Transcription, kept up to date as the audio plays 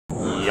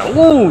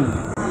Yun!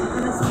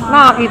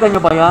 Nakakita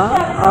nyo ba yan?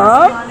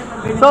 Alright?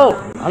 So,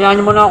 hayaan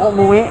nyo muna ako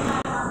umuwi.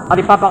 At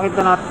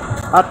ipapakita natin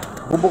at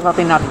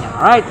bubukatin natin yan.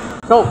 Alright?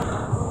 So,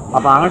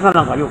 papangas na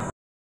lang kayo.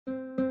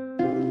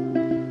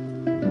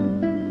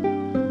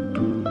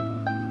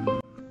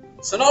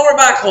 So now we're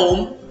back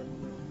home.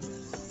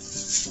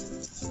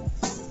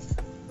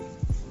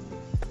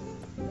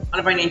 Ano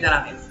pa hinihintay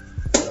natin?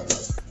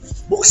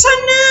 Buksan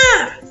na!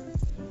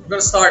 We're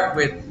gonna start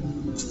with,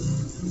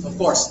 of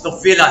course, the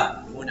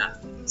villain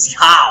muna. Si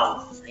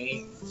How.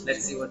 Okay?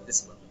 Let's see what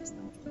this one looks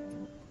like.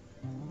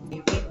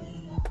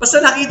 Basta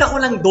nakita ko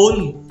lang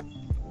doon.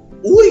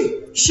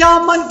 Uy!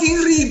 Shaman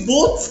King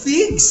Reboot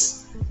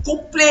Figs!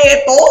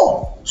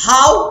 Kompleto!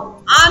 How,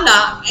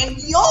 Ana, and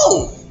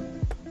Yo!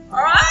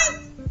 Alright?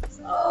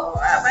 So,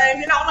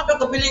 hindi na ako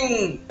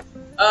nagkakabiling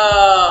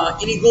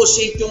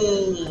i-negotiate yung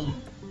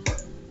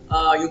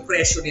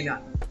presyo nila.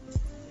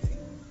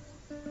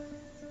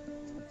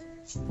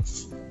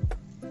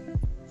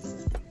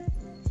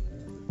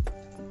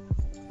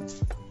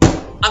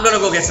 I'm gonna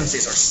go get some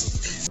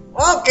scissors.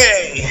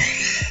 Okay!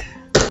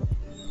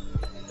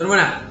 Ito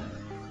muna.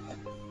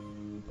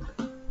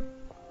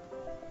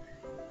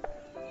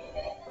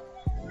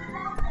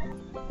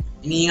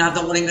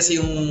 Iniingatan ko rin kasi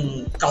yung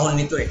kahon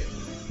nito eh.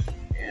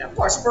 And of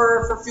course,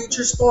 for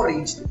future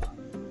storage, diba?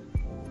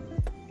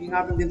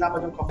 Iniingatan din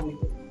dapat yung kahon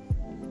nito.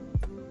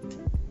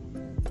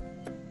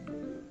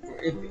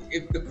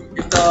 If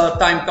the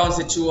time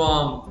comes that you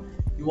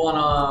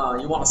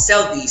wanna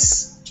sell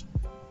these,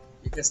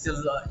 you can still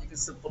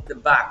put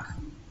them back.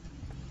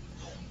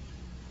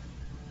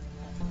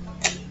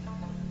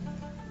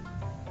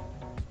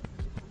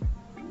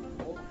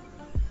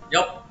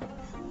 Yup.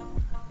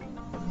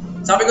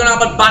 Sabi ko na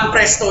kapag ban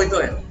presto ito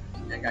eh.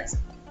 Yan guys.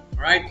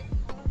 Alright?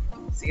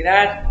 See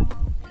that?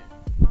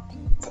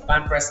 It's a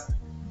ban presto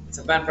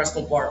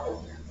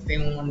barcode. Ito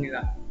yung ano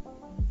nila.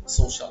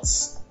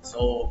 Socials.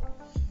 So,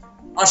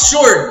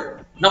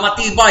 assured na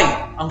matibay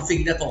ang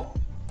fig na to.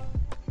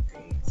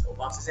 Okay, so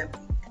box is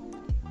empty.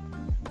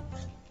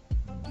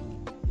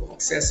 No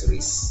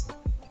accessories.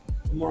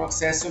 No more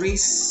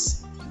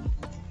accessories.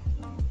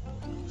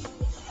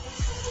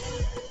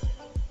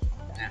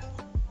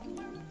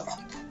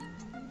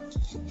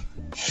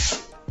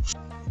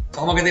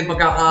 So maganda yung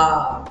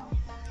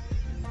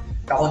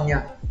pagkakakahon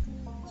niya.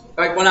 So,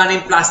 kahit wala na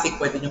yung plastic,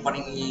 pwede nyo pa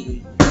rin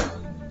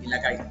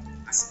ilagay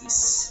as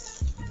is.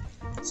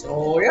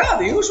 So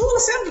yeah, the usual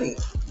assembly.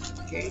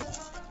 Okay,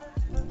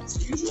 it's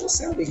the usual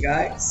assembly,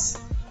 guys.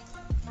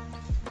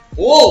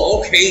 Oh,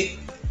 okay.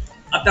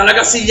 At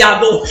talaga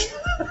silyado.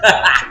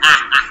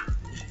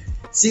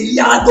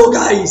 Silyado,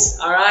 guys.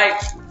 All right.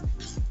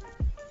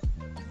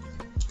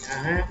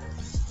 Okay.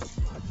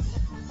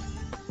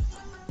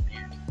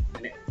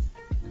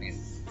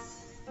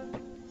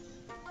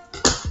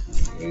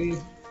 Okay,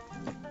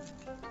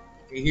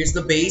 here's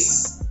the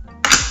base,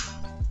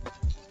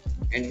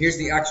 and here's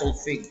the actual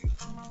fig.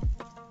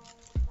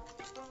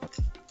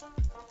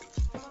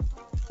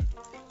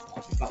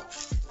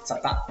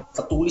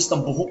 Sa tulis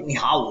ng buhok ni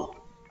How.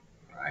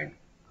 Alright.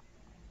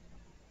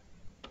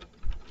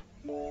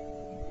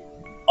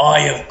 I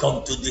have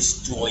come to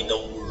destroy the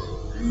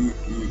world.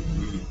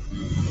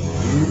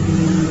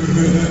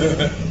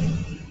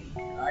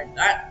 Alright,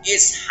 that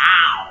is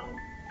How.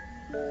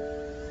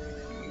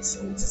 Okay,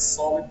 so it's a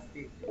solid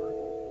fig.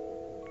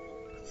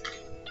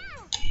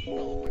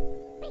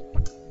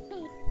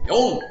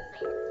 Yo!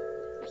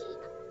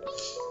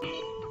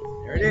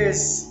 There it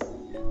is.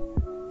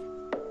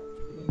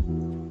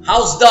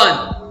 How's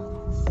done?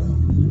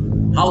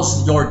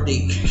 How's your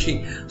day?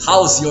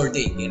 How's your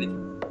day? Get it?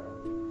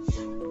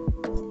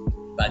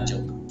 Bad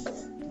joke.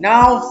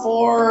 Now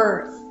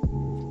for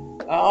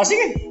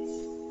sige.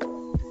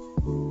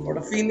 For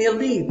the female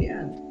lead,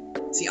 yan.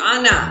 Si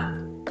Ana.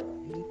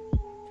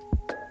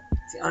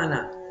 Si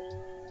Ana.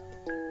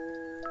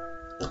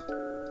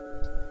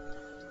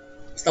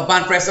 Basta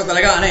pan presto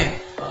talaga, ano eh.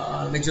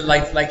 Medyo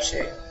lifelike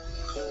siya eh.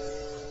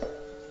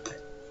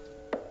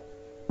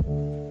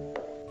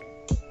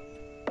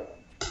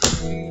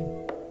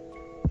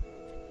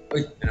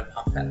 Uy, meron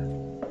pa pala.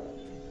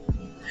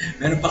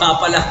 Meron pa nga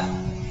pala.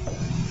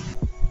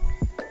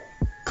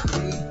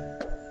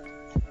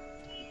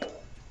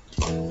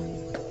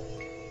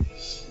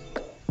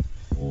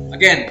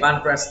 Again, Van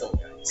Presto,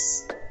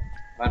 guys.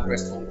 Van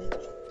Presto.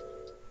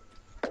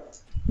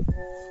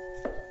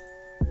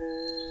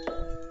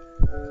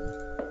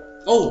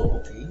 Oh,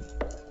 okay.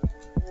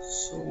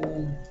 So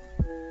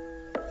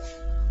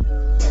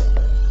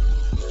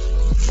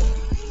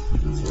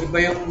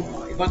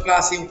ibang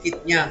klase yung kit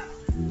niya.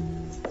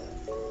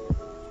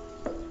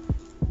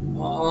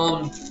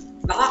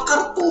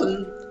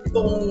 Nakakarton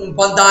itong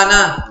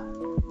bandana.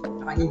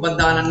 Yung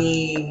bandana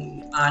ni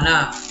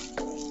Ana.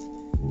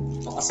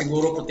 Baka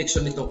siguro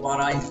protection nito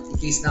para in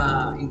case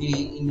na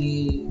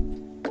hindi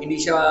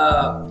siya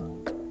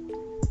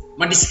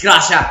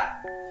madisgrasya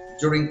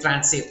during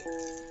transit.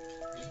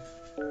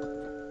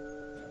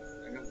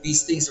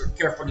 These things are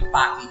carefully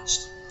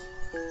packaged.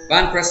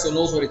 Van Presto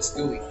knows what it's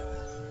doing.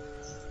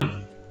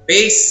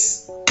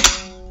 Base,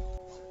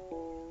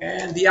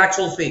 And the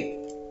actual fig.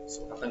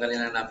 So, tatanggalin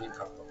na natin yung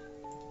karton.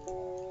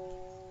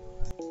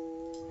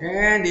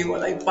 And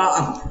hiwalay pa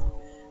ang...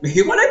 May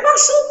hiwalay pang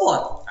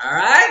supot.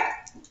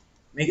 Alright?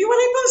 May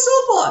hiwalay pang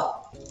supot.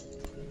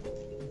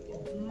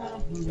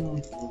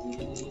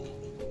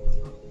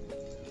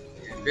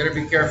 Better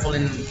be careful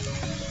in...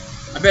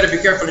 I better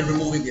be careful in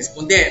removing this.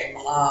 Kundi,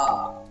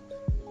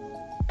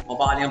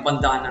 mabali ang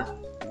bandana.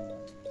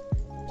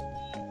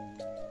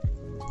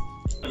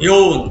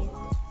 Yun!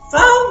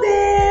 Found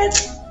it!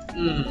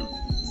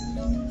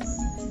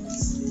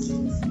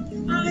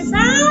 I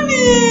found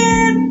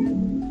it!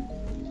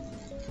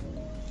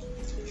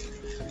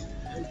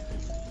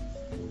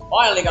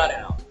 Finally got it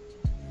out.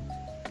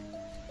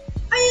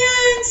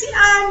 Ayan, si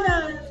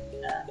Anna.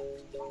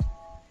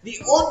 The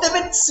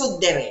ultimate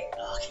tsundere.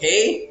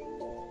 Okay?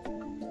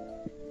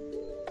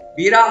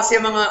 Bira kasi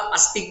mga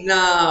astig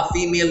na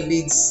female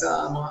leads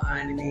sa mga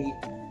anime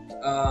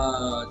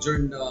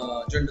during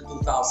the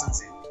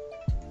 2000s.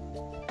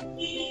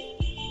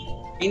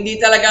 Hindi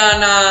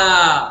talaga na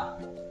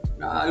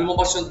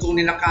lumabas yung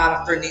tunay na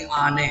character ni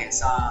Anna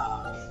sa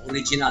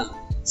original.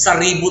 Sa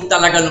reboot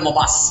talaga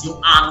lumabas yung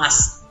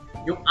angas.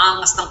 Yung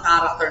angas ng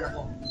character na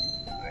to.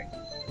 Okay.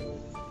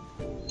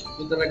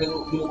 Doon talaga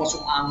lumabas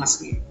yung angas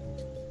niya.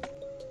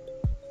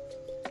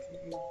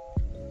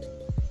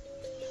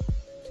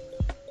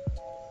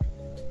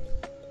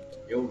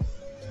 Yo.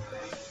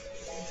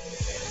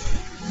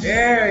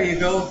 There you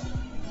go.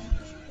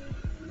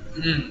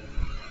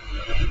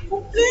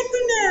 Kompleto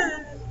na.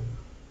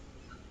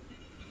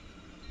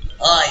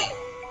 Oy,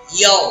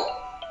 yo.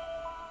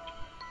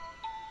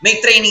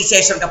 May training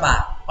session ka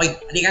pa. Oy,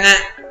 halika nga.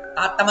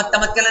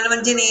 Tamad-tamad ka na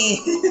naman dyan eh.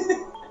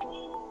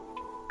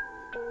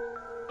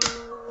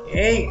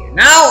 Okay,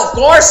 now of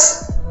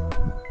course,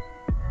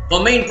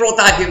 the main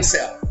prototype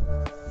himself.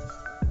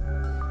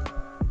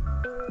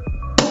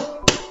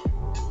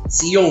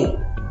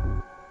 CEO.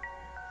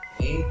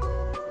 Okay,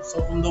 so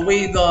from the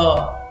way the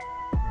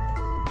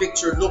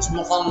picture looks,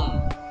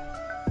 mukhang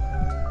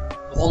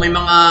may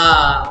mga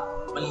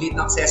maliliit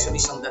na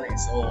accessories ang dala.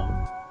 So,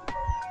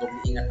 doble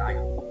ingat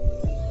tayo.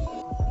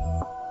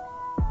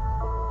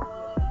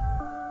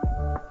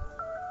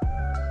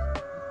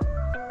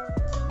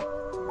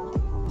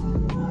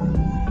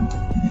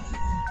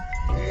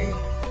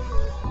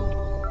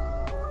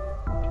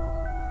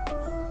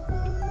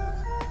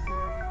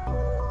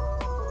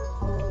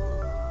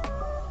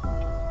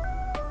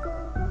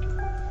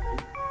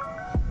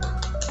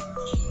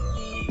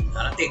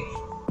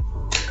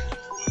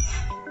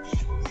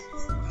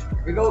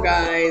 Here we go,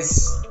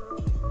 guys.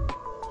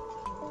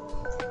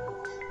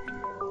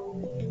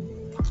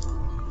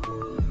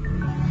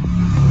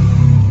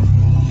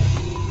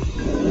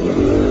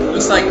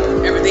 Looks like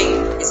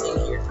everything is in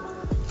here.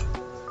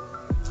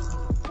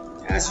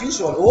 As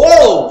usual.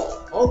 Whoa!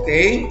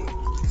 Okay.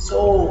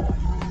 So,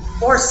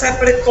 4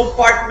 separate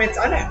compartments.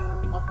 Ano?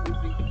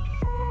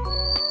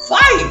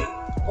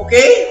 5!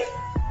 Okay?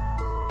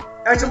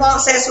 Kahit yung mga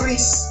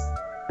accessories.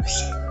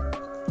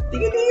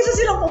 Tingin-tingin sa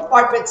silang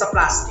compartment sa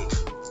plastic.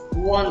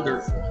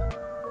 Wonderful.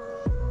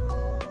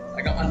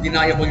 Talagang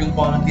undeniable yung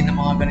quality ng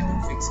mga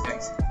ganitong figs,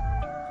 guys.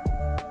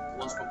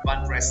 Once from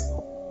Van Resto.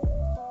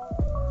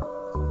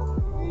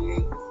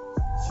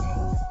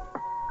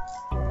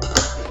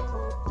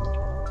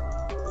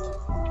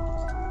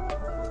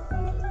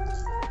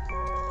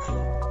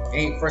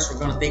 Okay, first we're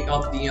gonna take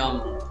out the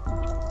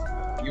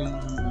yung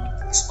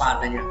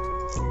espada niya.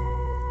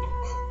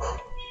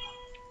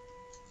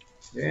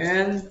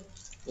 Then,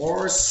 of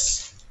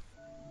course,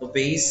 the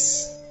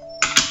base.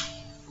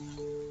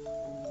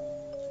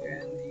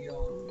 Then the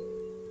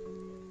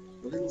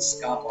little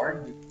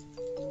scabbard.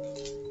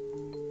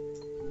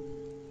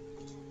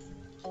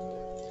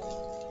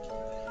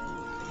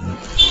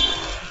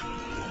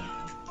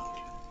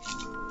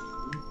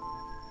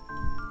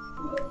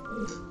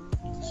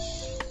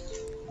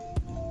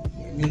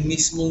 Yung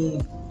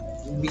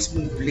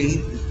mismong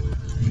blade.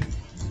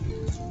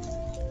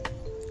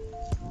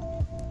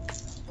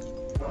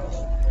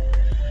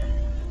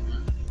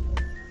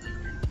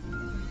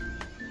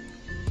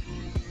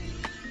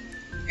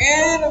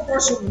 And of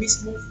course, yung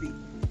mismong fig.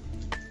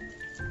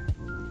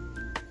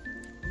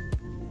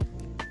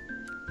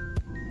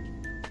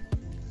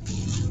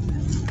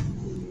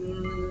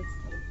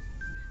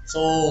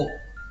 So,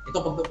 ito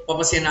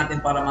papasiyan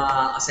natin para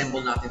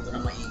ma-assemble natin ito na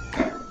maigi.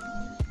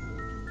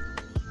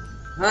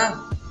 Ha?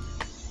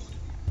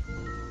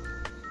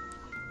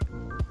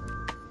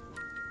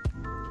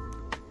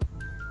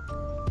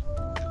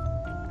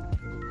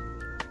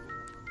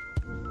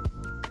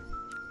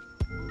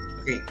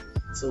 Okay.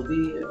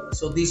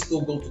 So these two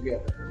go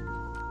together.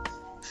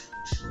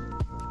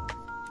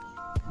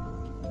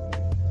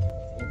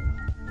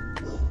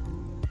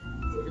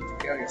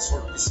 Together,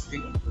 sort this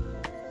thing.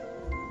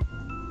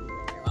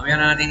 Mamaya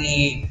na natin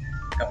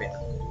i-kapit.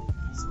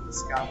 So the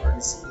scabbard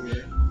is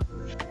here.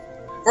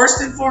 First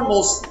and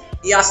foremost,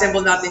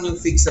 i-assemble natin yung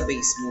fig sa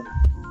base muna.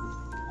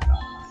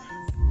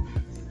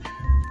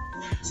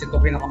 Kasi ito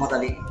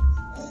pinakamadali.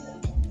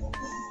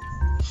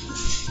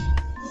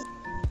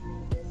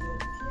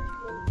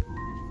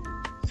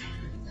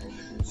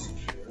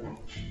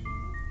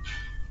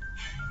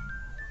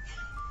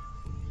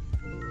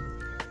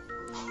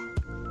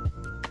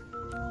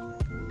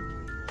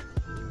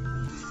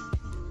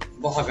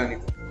 Baka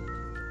ganito.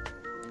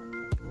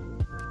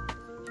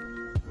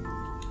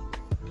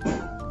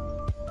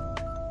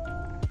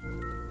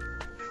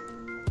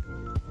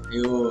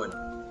 Yun.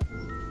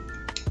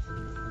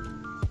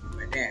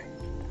 Pwede.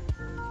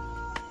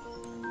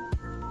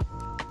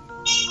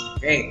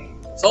 Okay.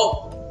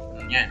 So,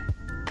 yan.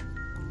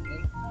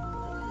 Okay.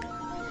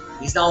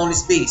 He's now on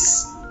his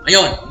base.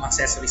 Ayun, ang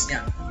accessories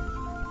niya.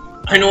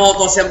 I know how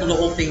to assemble the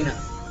whole thing na.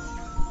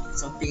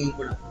 Isang tingin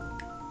ko lang.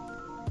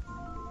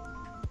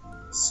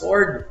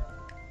 Sword.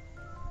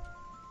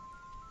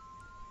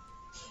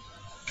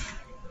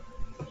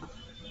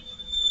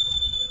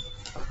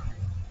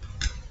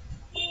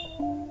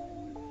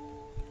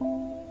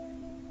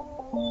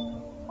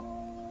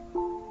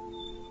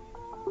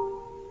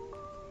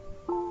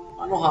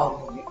 Ano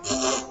how?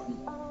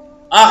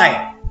 Okay.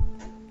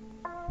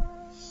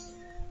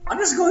 I'm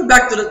just going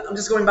back to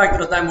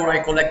the time where I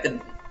collected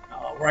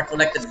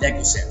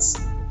Lego sets.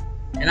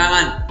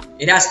 Kailangan,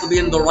 it has to be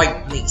in the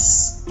right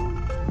place.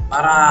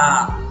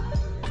 Para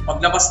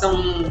paglabas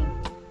ng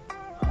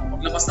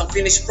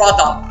finished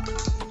product,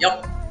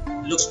 yup,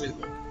 looks really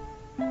good.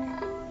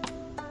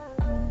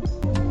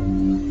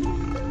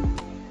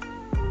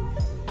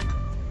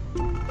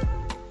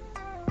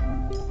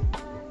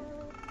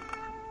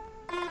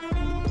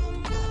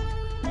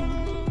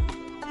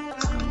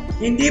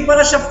 Hindi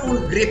pala siya full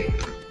grip.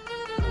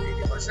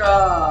 Hindi pa siya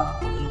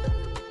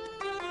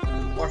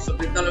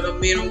sabi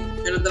talaga meron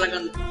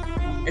talagang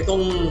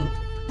itong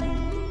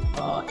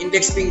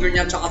index finger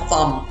niya tsaka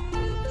thumb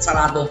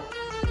sarado.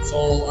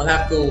 So I'll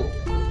have to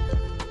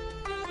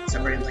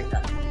separate it like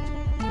that.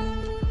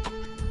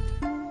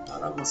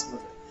 Para mas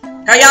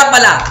kaya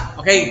pala,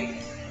 okay,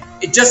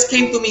 it just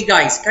came to me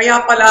guys.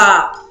 Kaya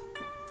pala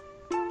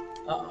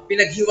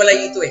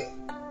pinaghiwalay ito eh.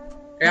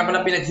 Kaya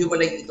pala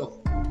pinaghiwalay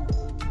ito.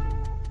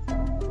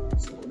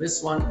 So this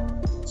one,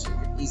 so you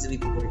can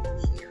easily put it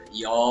here.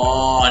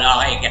 Yon,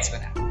 okay, gets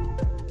ko na.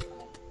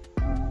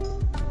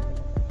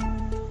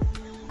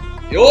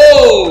 Yo!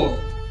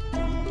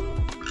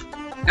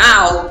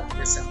 Now,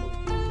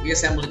 we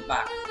assemble it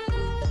back.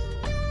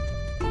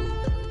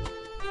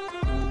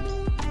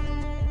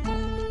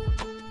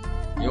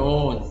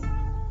 Yon.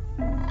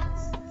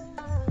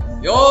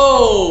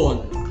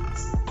 Yon!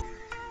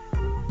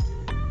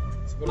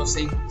 Siguro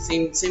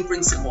same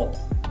principle.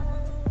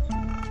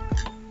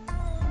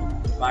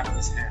 The back of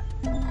his hand.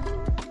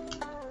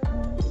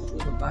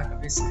 The back of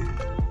his hand.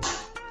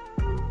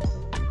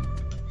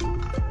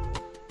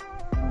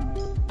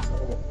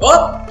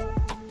 Oh!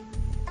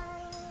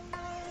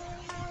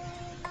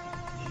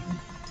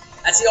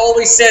 As he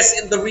always says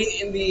in the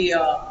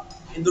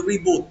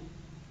reboot,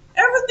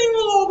 everything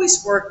will always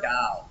work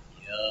out.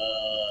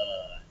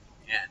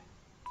 Yeah.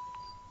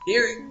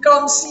 Here it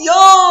comes,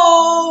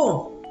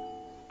 yo!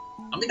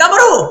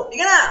 Amidamaru!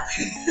 Tika na!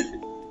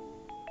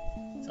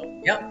 So,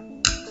 yeah.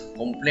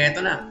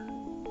 Kompleto na.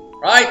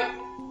 Right?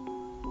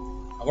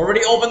 I've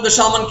already opened the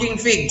Shaman King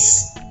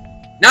figs.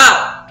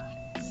 Now,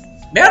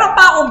 meron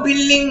pa akong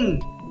biling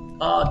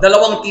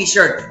dalawang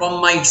t-shirt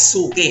from my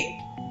Suke. Okay?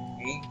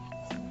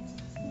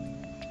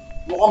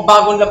 Mukhang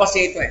bagong labas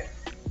ito eh.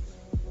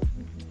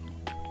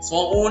 So,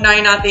 ang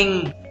unay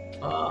nating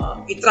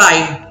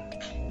itry,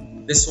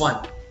 this one.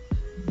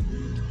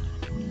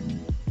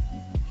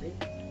 Okay.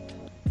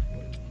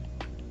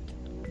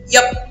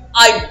 Yep,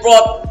 I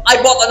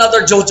bought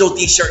another JoJo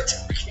t-shirt.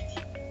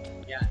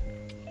 Yeah.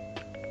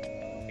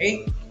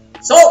 Okay?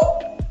 So,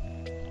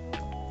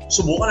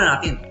 subukan na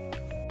natin.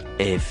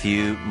 A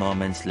few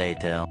moments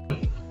later.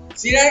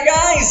 See that,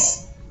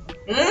 guys?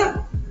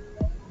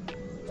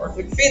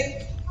 Perfect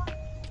fit.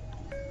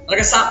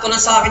 Talaga sakto na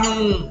sa akin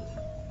yung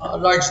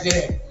large din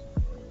eh.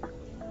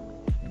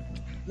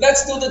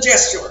 Let's do the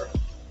gesture.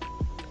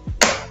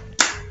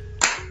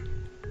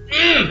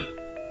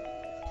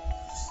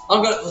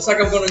 Looks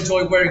like I'm gonna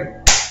enjoy wearing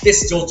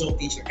this JoJo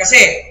t-shirt.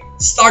 Kasi,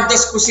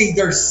 Stardust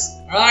Crusaders.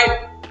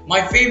 Alright?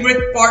 My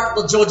favorite part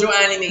of the JoJo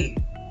anime.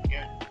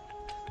 Yeah.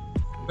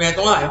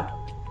 Beto nga yun.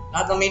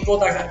 Lahat ng main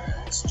protagonist,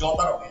 si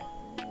Jotaro,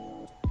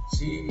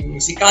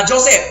 si Ka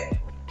Joseph,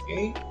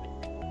 okay?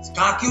 Si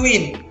Ka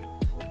Kyuin,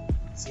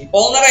 si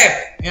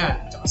Polnareff,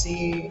 yan, tsaka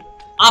si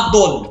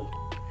Abdul,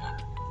 yan,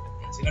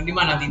 silang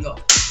lima nandito.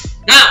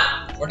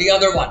 Now, for the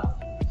other one.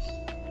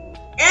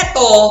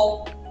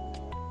 Eto,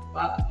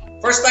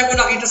 first time ko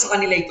nakita sa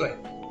kanila ito eh.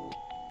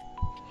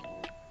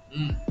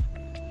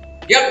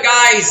 Yep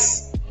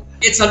guys,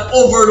 it's an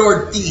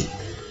Overlord tee.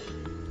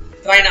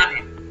 Try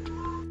natin.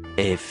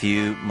 A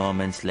few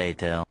moments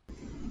later.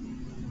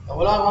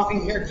 Wala akong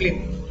aking hair clip.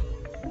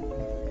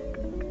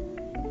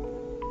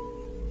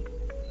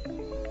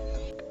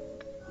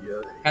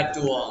 Had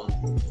to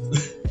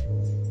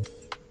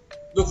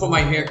look for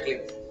my hair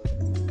clip.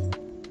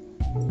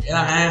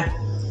 Yeah,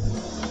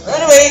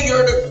 anyway,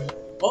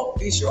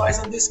 please your eyes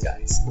on this,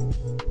 guys.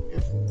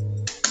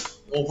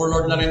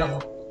 Overlord na rin ako.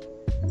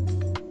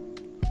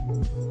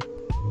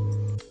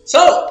 So,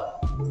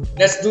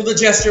 let's do the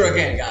gesture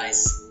again,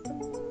 guys.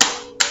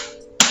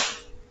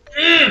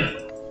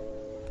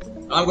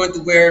 I'm going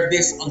to wear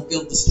this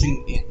until the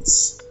stream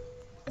ends.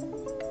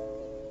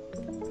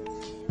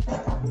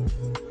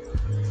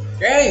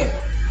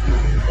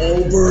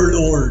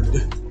 Overlord.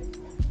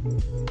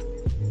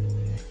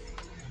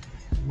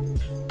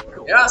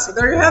 Yeah, so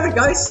there you have it,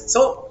 guys.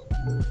 So,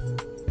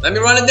 let me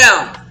run it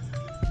down.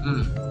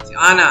 Si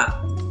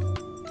Ana.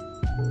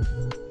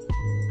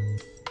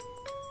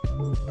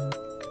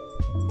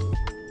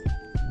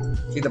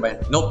 Kita ba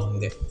yan? Nope,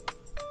 hindi.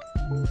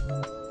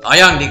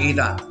 Sayang, di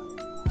kita.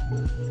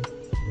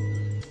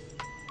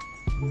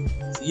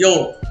 Si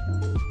Yo.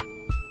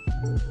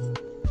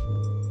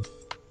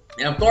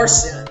 And of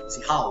course,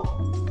 si Hao.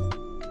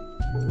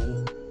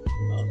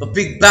 The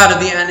big bad of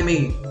the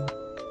anime.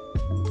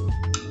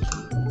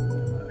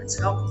 It's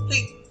now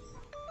complete.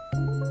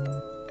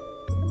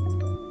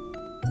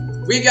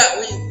 We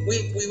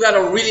got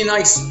a really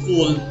nice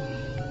pool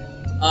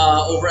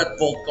over at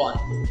Voltcon.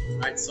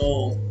 Alright,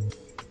 so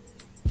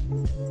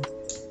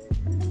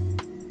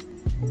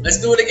let's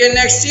do it again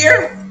next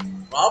year?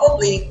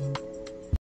 Probably.